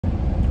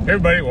Hey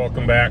everybody,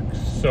 welcome back.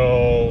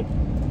 So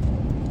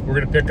we're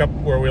going to pick up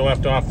where we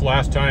left off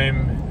last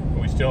time.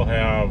 We still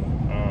have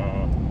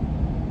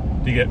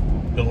to get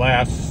the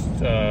last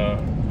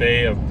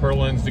bay of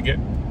purlins to get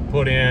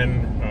put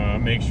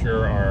in, make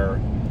sure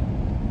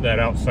that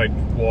outside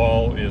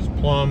wall is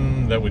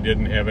plumb, that we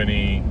didn't have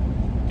any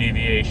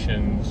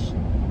deviations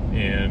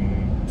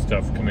in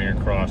stuff coming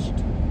across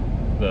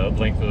the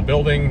length of the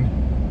building,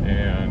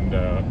 and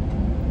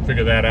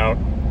figure that out.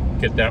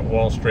 Get that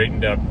wall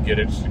straightened up, get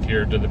it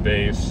secured to the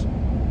base,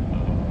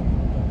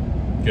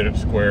 get it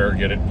square,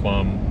 get it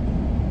plumb,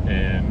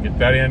 and get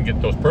that in,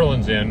 get those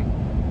purlins in,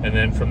 and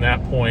then from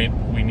that point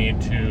we need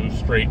to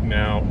straighten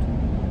out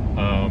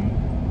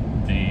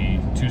the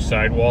two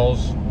side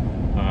walls.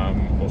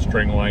 We'll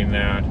string line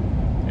that,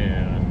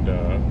 and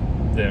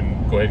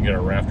then go ahead and get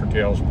our rafter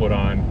tails put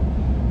on,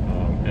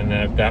 and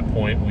then at that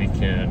point we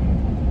can,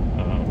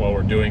 while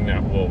we're doing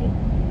that, we'll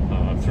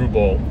through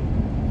bolt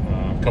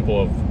a couple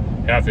of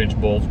 1/2-inch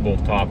bolts,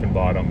 both top and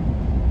bottom,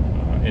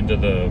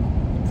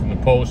 from the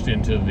post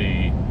into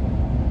the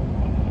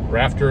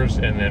rafters,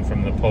 and then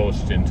from the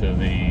post into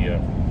the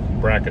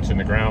brackets in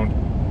the ground.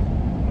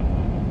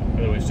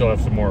 We still have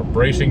some more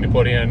bracing to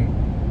put in,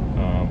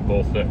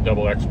 both the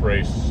double X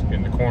brace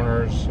in the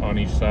corners on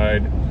each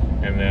side,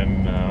 and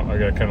then I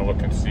got to kind of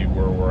look and see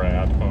where we're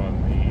at on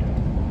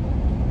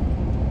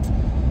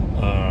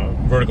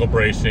the vertical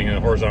bracing and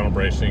horizontal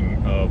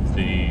bracing of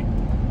the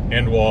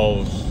end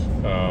walls.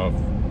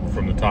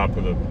 From the top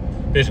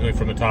of basically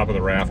from the top of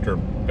the rafter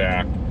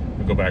back,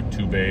 we go back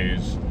 2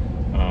 bays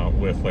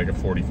with like a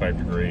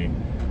 45-degree,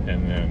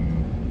 and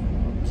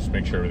then just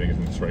make sure everything is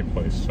in its right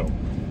place. So,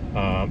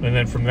 and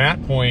then from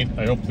that point,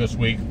 I hope this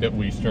week that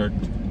we start,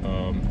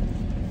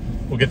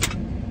 we'll get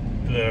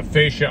the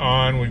fascia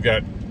on. We've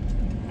got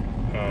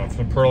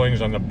some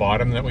purlings on the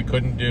bottom that we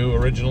couldn't do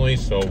originally,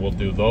 so we'll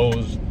do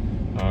those,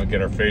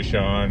 get our fascia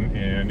on,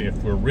 and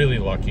if we're really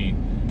lucky,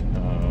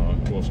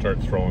 we'll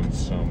start throwing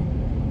some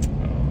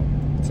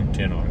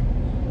tin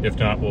on. If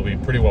not, we'll be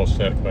pretty well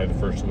set by the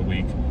first of the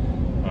week.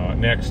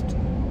 Next,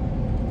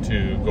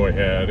 to go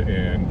ahead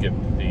and get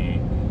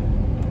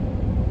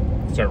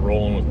start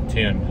rolling with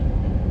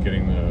tin,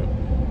 getting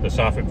the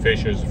soffit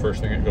fascia is the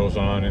first thing that goes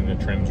on, and the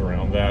trims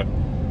around that,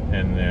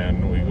 and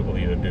then we will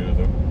either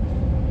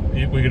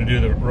we could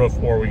do the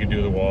roof or we could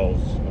do the walls.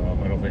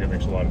 I don't think it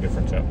makes a lot of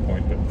difference at that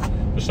point, but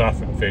the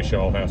soffit fascia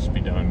all has to be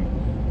done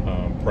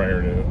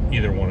prior to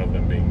either one of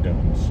them being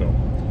done. So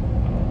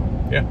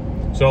yeah.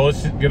 So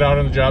let's get out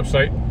on the job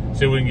site,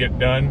 see what we can get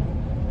done,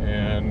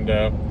 and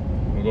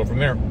we'll go from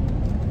there.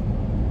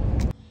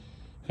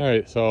 All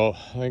right, so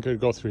I think I'd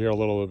go through here a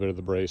little bit of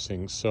the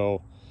bracing.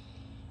 So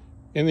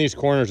in these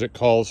corners, it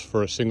calls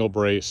for a single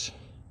brace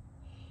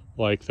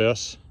like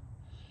this.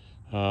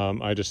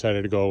 I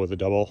decided to go with a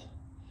double.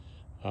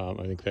 I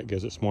think that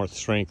gives it more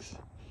strength.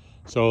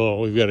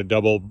 So we've got a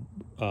double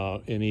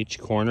in each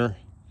corner,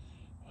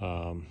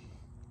 and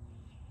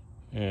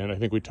I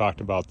think we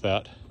talked about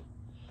that.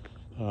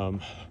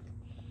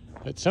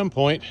 At some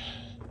point,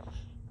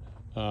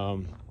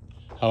 how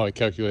I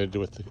calculated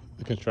with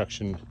the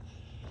construction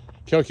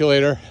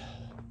calculator.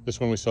 This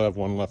one we still have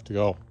one left to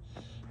go.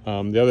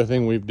 The other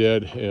thing we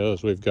did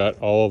is we've got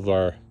all of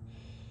our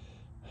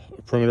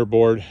perimeter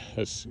board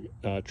that's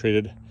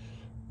treated.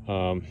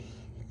 Top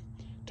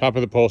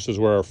of the post is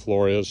where our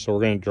floor is, so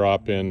we're going to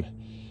drop in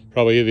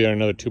probably either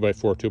another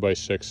 2x4,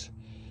 2x6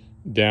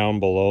 down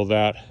below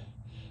that.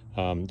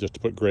 Just to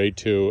put grade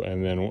to,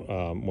 and then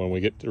when we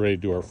get ready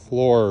to do our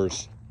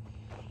floors,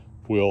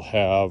 we'll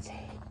have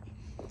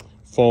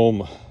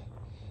foam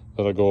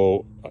that'll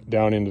go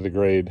down into the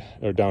grade,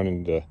 or down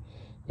into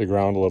the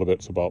ground a little bit.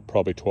 It's about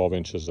probably 12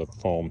 inches of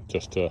foam,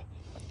 just to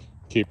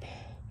keep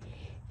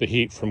the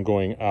heat from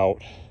going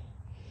out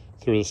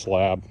through the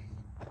slab.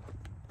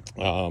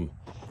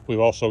 We've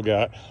also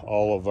got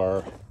all of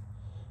our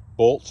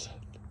bolts,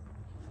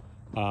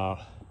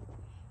 top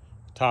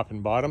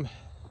and bottom.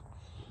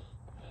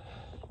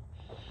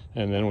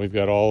 And then we've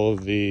got all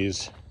of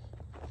these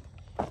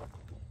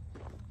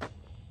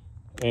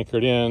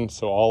anchored in,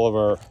 so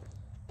all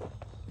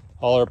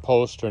our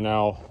posts are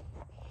now,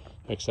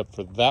 except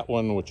for that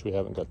one, which we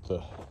haven't got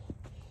the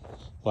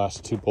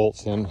last 2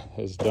 bolts in,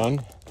 is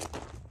done.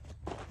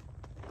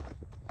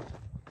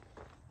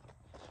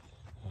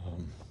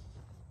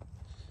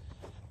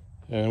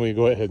 And we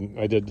go ahead and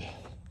I did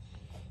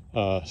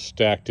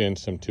stacked in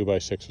some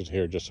 2x6s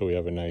here, just so we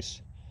have a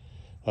nice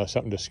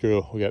something to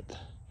screw. We got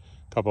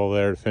couple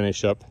there to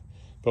finish up,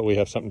 but we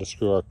have something to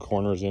screw our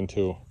corners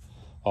into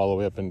all the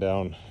way up and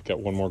down.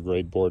 Got one more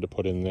grade board to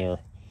put in there,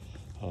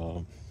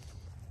 but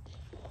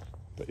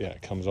yeah,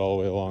 it comes all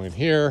the way along in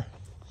here,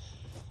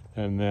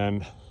 and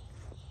then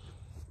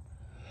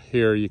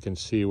here you can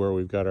see where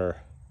we've got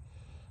our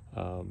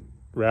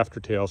rafter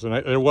tails. And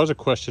there was a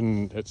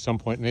question at some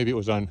point, maybe it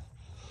was on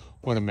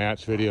one of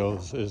Matt's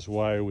videos, is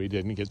why we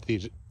didn't get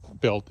these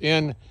built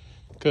in,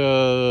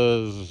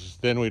 because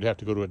then we'd have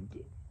to go to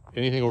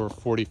anything over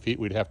 40 feet,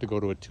 we'd have to go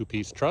to a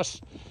 2-piece truss.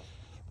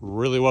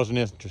 Really wasn't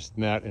interested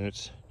in that, and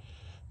it's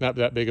not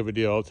that big of a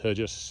deal to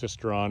just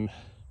sister on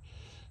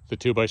the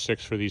 2x6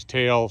 for these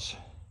tails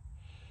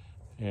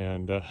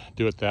and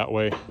do it that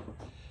way,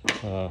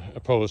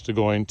 opposed to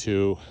going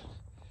to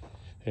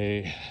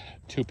a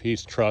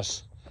 2-piece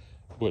truss,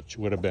 which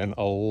would have been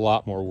a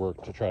lot more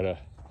work to try to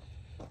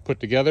put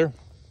together.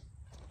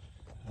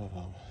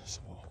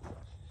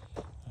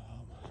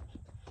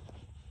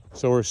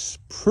 So we're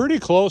pretty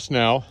close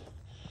now.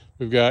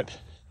 We've got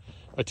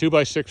a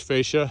 2x6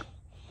 fascia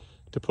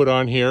to put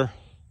on here.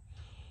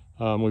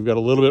 We've got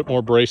a little bit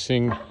more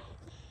bracing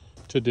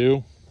to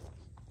do.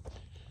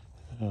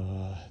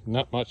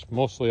 Not much,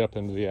 mostly up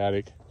into the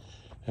attic.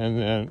 And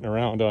then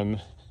around on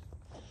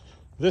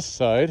this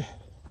side,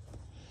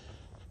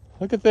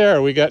 look at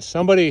there, we got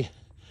somebody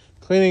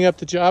cleaning up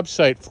the job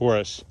site for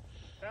us.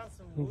 Found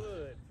some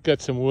wood.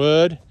 Got some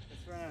wood.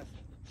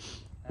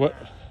 What?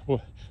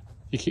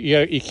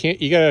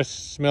 You gotta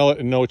smell it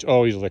and know it's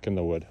always licking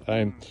the wood.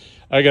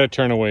 I gotta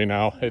turn away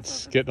now.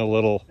 It's getting a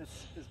little.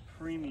 It's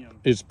premium.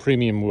 It's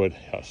premium wood,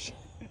 yes.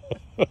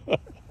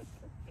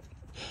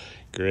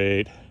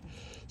 Great.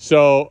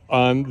 So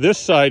on this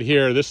side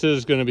here, this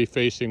is going to be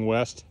facing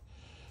west.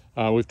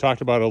 We've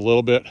talked about it a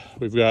little bit.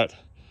 We've got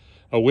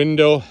a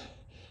window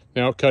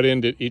now cut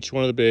into each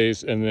one of the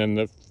bays, and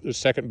then the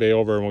second bay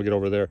over, and we'll get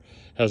over there,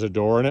 has a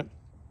door in it.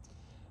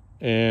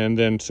 And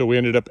then so we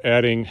ended up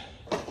adding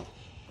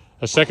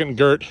a second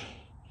girt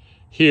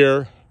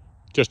here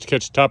just to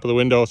catch the top of the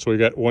window. So we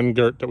got one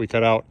girt that we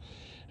cut out,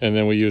 and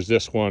then we use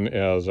this one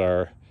as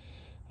our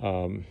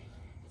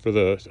for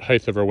the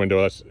height of our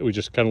window. We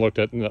just kind of looked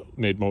at, and that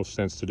made most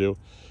sense to do.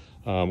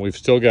 We've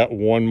still got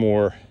one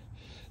more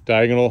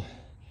diagonal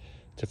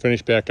to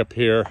finish back up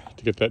here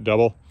to get that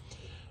double.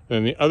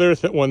 And the other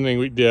one thing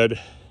we did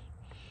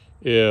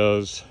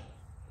is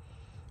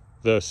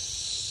the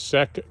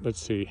second,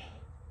 let's see,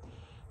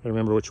 I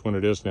remember which one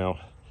it is now.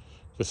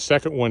 The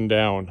second one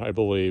down, I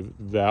believe,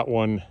 that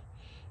one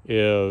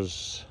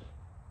is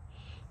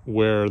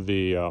where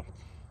the,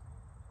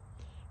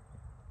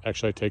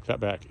 actually I take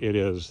that back. It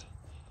is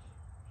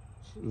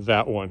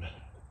that one.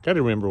 Got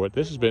to remember what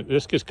this has been.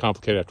 This gets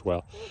complicated after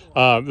a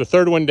while. The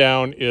third one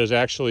down is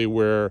actually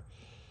where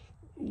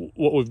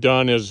what we've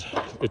done is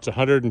it's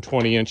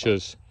 120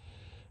 inches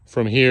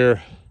from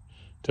here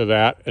to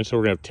that. And so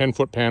we're gonna have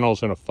 10-foot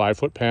panels and a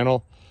 5-foot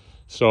panel.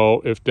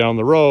 So if down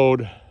the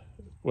road,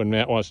 when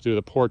Matt wants to do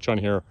the porch on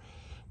here,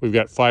 we've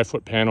got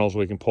 5-foot panels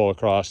we can pull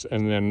across,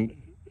 and then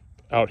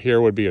out here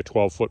would be a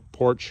 12-foot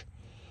porch.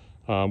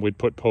 We'd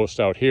put posts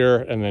out here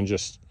and then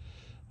just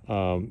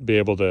be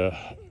able to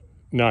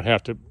not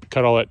have to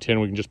cut all that tin.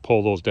 We can just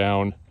pull those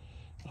down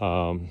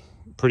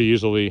pretty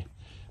easily.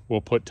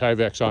 We'll put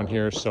Tyvek on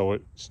here so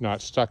it's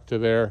not stuck to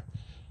there.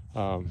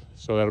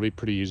 So that'll be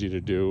pretty easy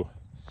to do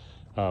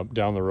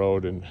down the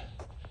road, and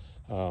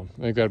I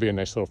think that'll be a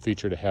nice little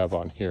feature to have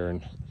on here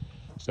and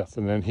stuff.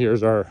 And then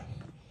here's our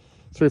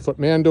 3-foot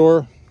man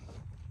door.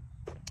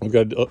 We've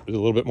got to do a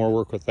little bit more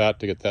work with that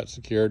to get that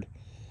secured.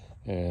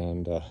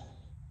 And but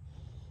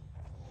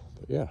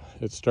yeah,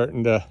 it's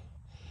starting to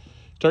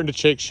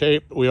take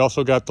shape. We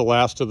also got the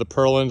last of the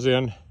purlins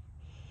in,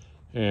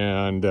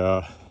 and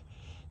the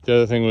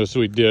other thing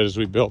we did is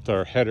we built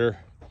our header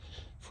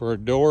for a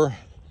door.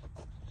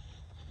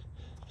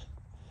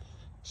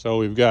 So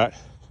we've got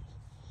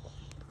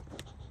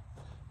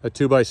a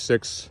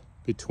 2x6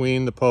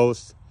 between the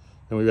posts,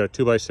 and we've got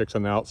a 2x6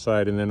 on the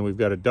outside, and then we've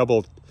got a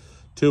double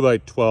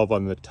 2x12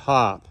 on the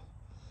top,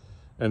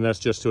 and that's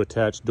just to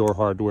attach door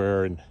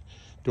hardware and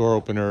door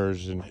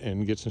openers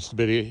and get some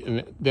stability.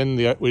 And then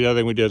the other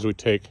thing we did is we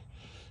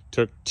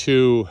took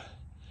two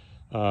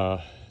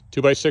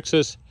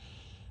 2x6s,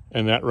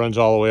 and that runs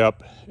all the way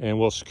up, and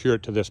we'll secure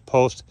it to this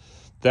post.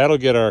 That'll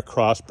get our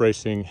cross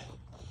bracing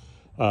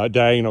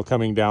diagonal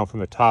coming down from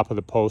the top of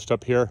the post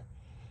up here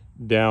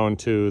down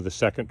to the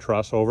second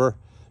truss over,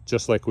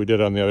 just like we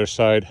did on the other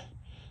side.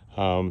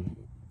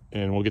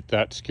 And we'll get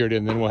that secured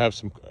in. Then we'll have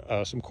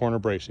some corner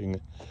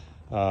bracing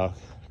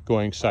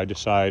going side to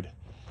side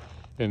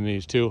in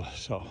these two.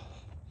 So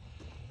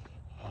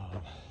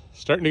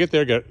starting to get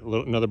there. Got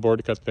another board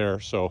to cut there.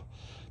 So,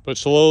 but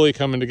slowly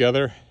coming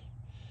together.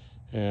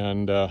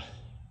 And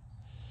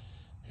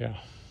yeah.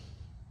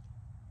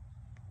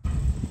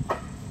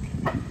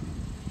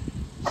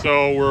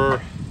 So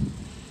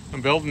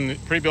I'm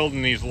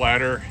pre-building these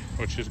ladder,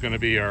 which is going to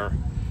be our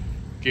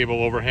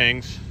gable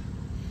overhangs.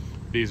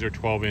 These are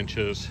 12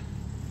 inches,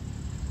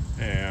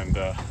 and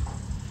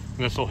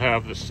this will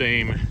have the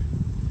same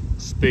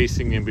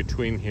spacing in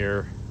between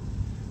here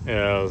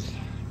as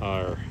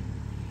our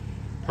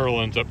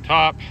purlins up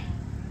top,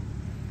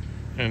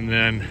 and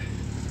then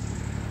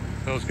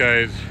those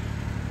guys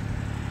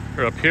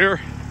are up here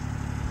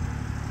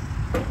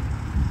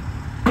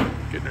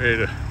getting ready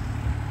to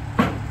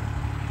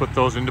put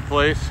those into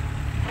place.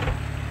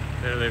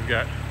 There they've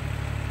got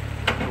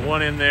the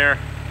one in there.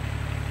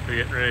 We're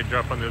getting ready to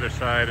drop on the other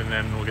side, and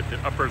then we'll get the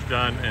uppers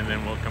done, and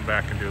then we'll come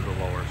back and do the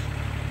lowers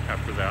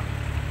after that.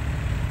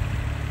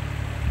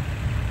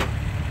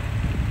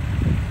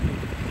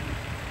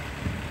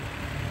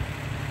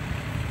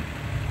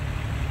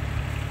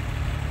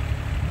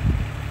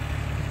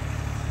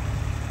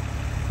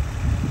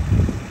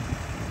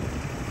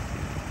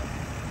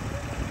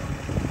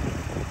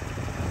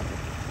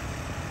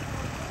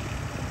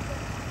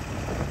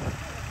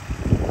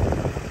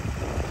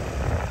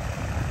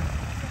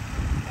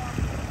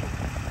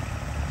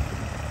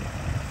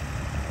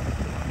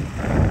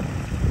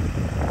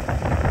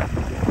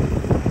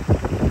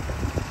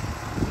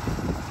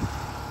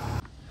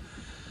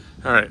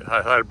 All right,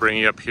 I thought I'd bring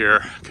you up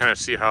here, kind of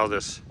see how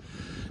this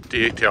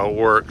detail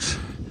works.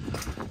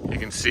 You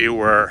can see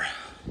where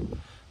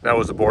that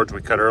was the boards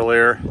we cut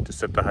earlier to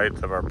set the height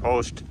of our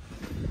post.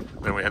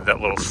 Then we had that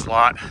little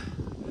slot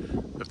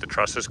that the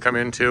trusses come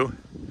into.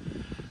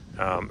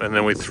 And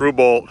then we through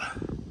bolt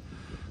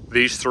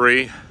these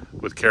three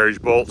with carriage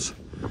bolts.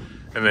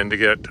 And then to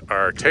get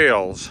our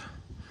tails,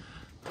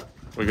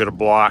 we get a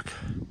block,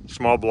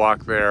 small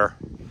block there,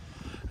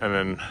 and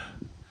then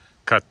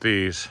cut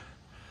these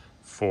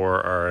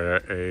for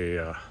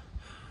our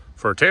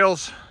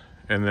tails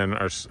and then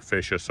our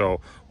fascia.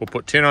 So we'll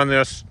put tin on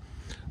this.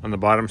 On the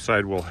bottom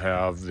side, we'll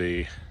have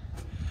the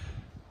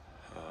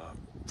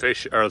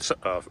fascia or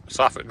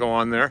soffit go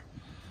on there.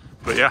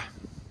 But yeah,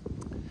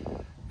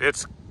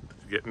 it's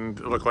getting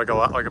to look like a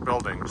lot like a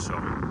building. So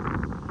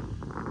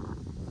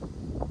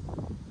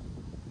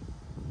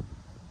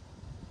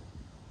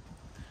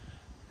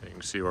you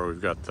can see where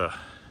we've got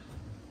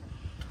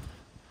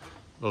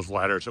those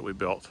ladders that we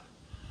built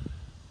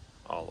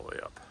all the way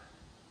up.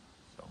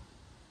 So,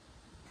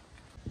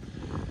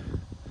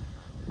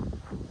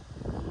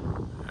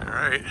 all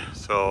right,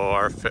 so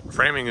our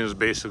framing is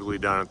basically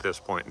done at this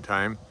point in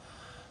time.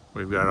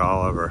 We've got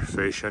all of our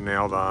fascia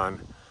nailed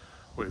on.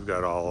 We've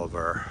got all of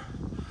our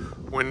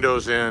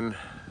windows in.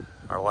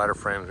 Our ladder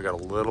frames, we got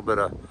a little bit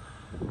of,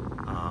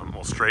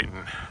 we'll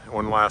straighten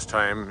one last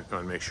time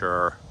and make sure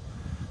our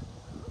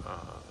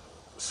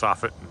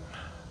soffit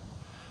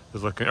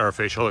is looking, our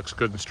fascia looks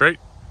good and straight.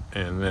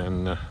 And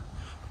then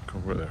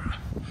over there,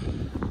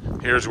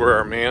 here's where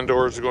our man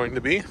doors are going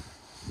to be.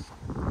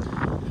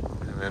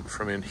 And then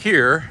from in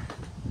here,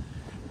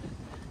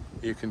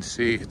 you can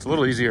see it's a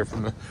little easier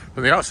from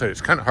the outside. It's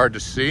kind of hard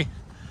to see,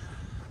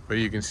 but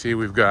you can see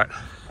we've got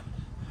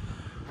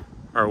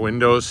our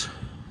windows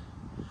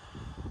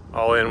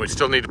all in. We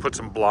still need to put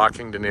some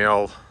blocking to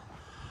nail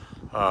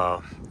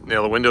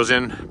the windows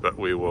in, but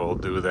we will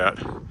do that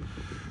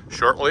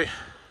shortly.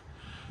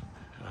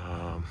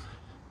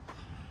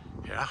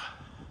 Yeah.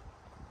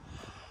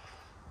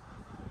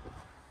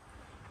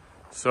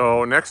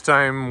 So next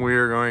time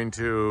we're going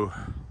to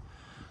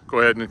go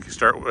ahead and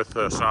start with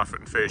the soffit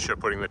and fascia,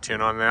 putting the tin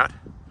on that.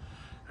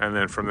 And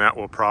then from that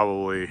we'll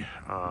probably,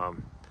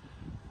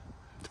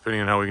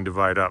 depending on how we can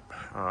divide up,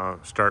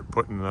 start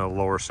putting the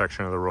lower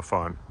section of the roof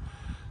on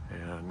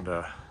and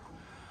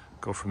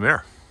go from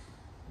there.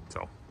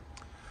 So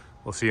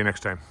we'll see you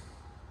next time.